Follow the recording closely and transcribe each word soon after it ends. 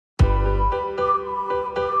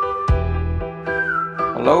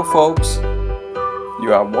Hello folks,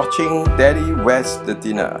 you are watching Daddy Where's the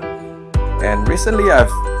Dinner, and recently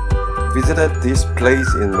I've visited this place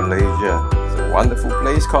in Malaysia. It's a wonderful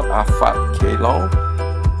place called Ah Fatt Kelong,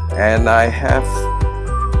 and I have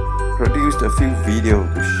produced a few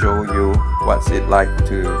videos to show you what's it like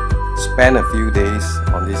to spend a few days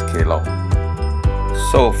on this kelong.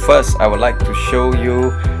 So first I would like to show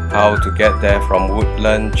you how to get there from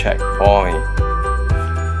Woodland checkpoint.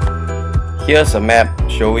 Here's a map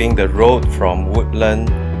showing the road from Woodland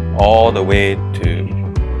all the way to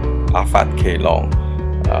Ah Fatt Kelong.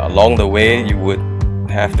 Along the way you would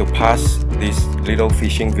have to pass this little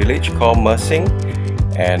fishing village called Mersing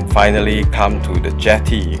and finally come to the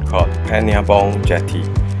jetty called Penyabong Jetty.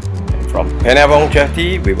 And from Penyabong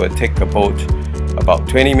Jetty we will take a boat about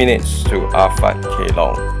 20 minutes to Ah Fatt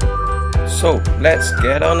Kelong. So let's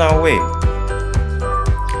get on our way.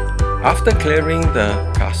 After clearing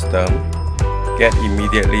the custom, get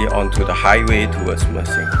immediately onto the highway towards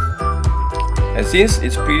Mersing. And since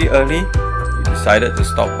it's pretty early, we decided to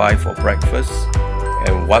stop by for breakfast,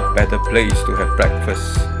 and what better place to have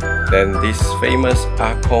breakfast than this famous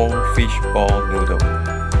Akong fishball noodle.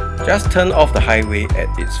 Just turn off the highway at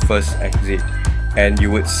its first exit and you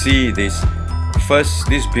would see this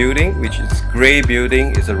building, which is grey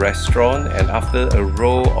building, is a restaurant, and after a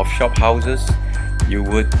row of shop houses you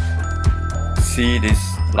would see this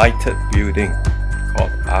lighted building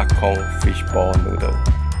called Akong fishball noodle.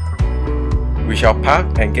 We shall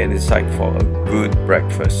park and get inside for a good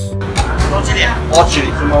breakfast. More chili,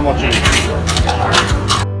 more chili.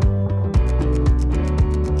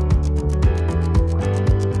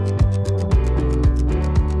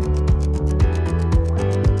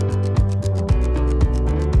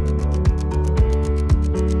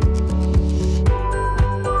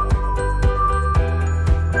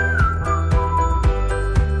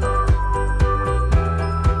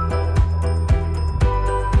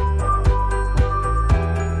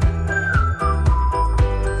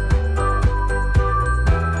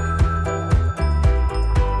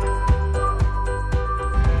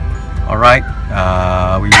 Alright,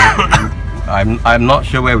 I'm not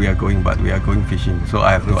sure where we are going, but we are going fishing. So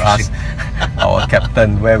I have to ask our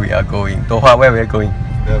captain where we are going. Toha, where we are going?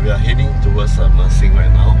 Well, we are heading towards Mersing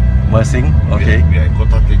right now. Mersing, okay. We are at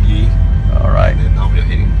DWTD. Alright. And now we are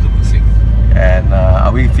heading to Mersing. And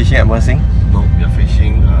are we fishing at Mersing? No, we are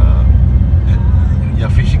fishing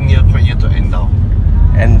quite near to Endau.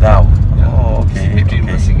 Endau. Yeah. Oh, okay. Between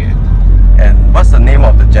Mersing And what's the name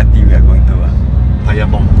of the jetty we are going to?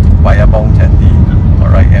 Penyabong. Penyabong Jetty.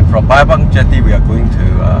 Alright, and from Penyabong Jetty we are going to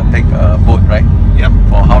take a boat, right? Yep.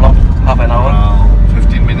 For how long? Half an hour?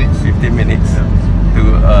 15 minutes. 15 minutes.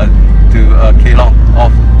 Yeah. To Kelong,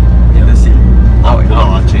 off in the sea. Off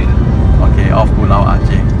Pulau Aceh. Okay, off Pulau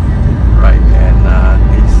Aceh. Right, and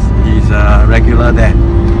he's a regular there.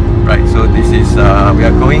 Right, so this is we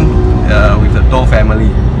are going with the To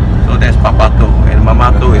family. So that's Papa To, and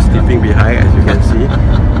Mama To is sleeping behind, as you can see.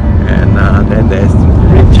 And then there's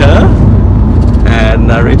Richard, and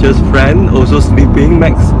Richard's friend also sleeping.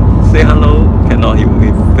 Max, say hello. Cannot, he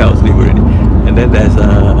fell asleep already. And then there's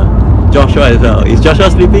Joshua as well. Is Joshua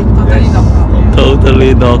sleeping? Totally knocked out.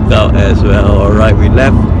 Totally knocked out as well. Alright, we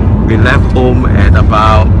left home at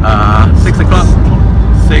about 6 o'clock.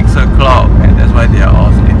 6 o'clock, and that's why they are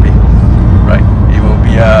all sleeping. Right, it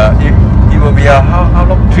will be a how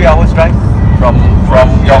long? 3 hours drive from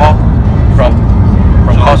Johor, from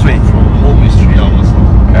Causeway. From home is 3 hours.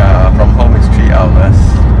 From home is 3 hours.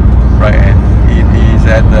 Right, and it is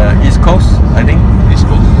at the East Coast, I think. East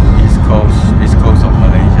Coast of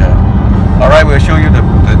Malaysia. Alright, we'll show you the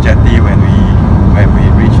jetty when we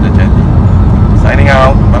reach the jetty. Signing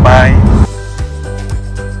out. Bye bye.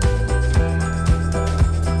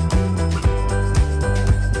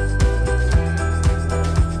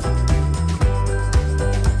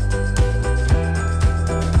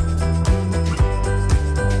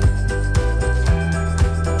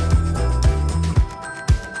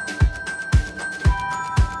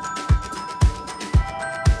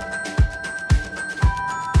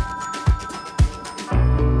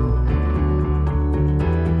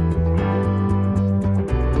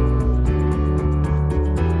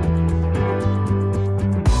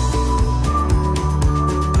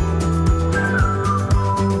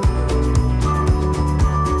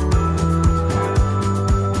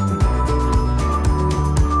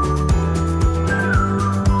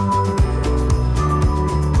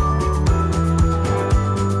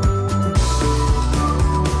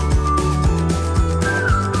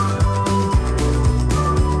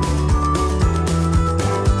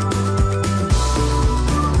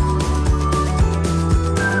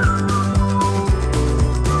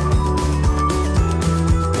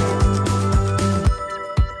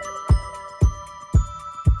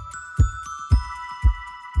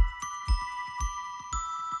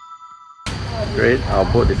 Great, our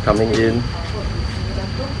boat is coming in.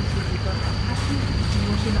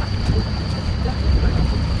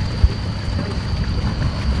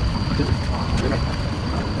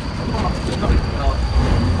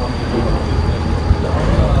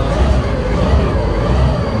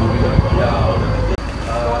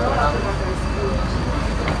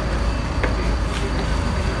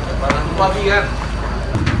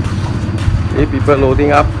 Okay, people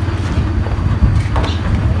loading up.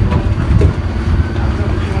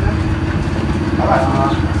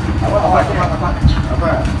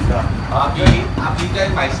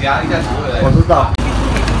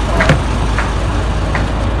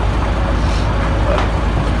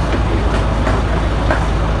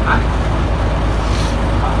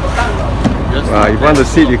 If you want to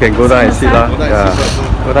sit, you can go down and sit lah. Yeah,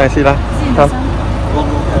 go down and sit lah. Come.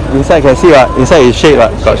 Inside can see what? Inside is shade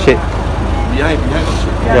what? Got shade. Behind got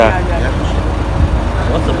shade. Yeah.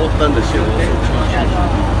 Once the boat turn, the shade will also change.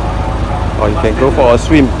 Or you can go for a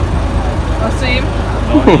swim. A swim?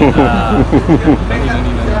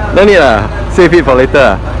 No need lah. Save it for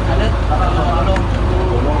later.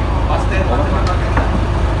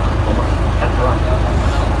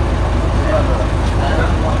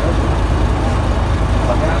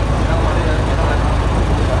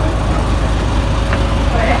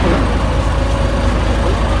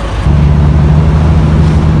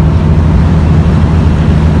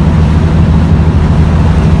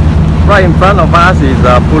 Right in front of us is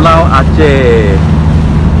Pulau Aceh,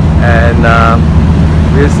 and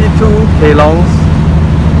we'll see two kelongs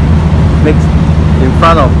next in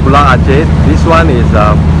front of Pulau Aceh. This one is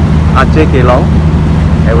Aceh Kelong,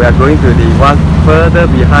 and we are going to the one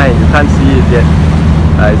further behind. You can't see it yet.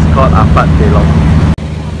 It's called Ah Fatt Kelong.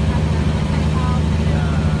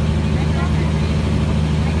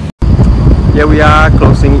 Here we are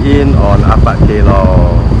closing in on Ah Fatt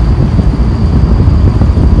Kelong.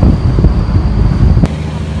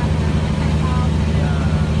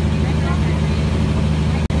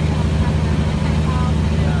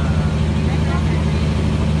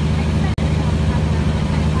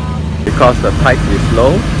 Because the tide is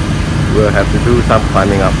low, we'll have to do some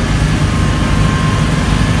climbing up.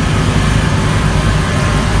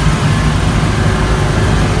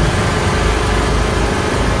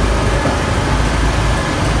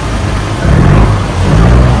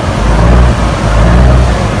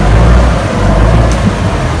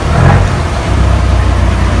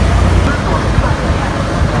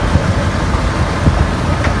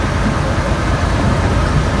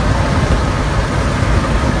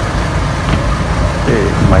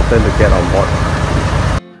 It's my turn to get on board.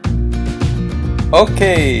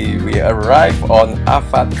 Okay, we arrived on Ah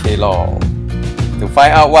Fatt Kelong. To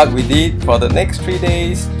find out what we did for the next 3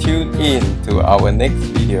 days, tune in to our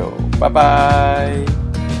next video. Bye bye.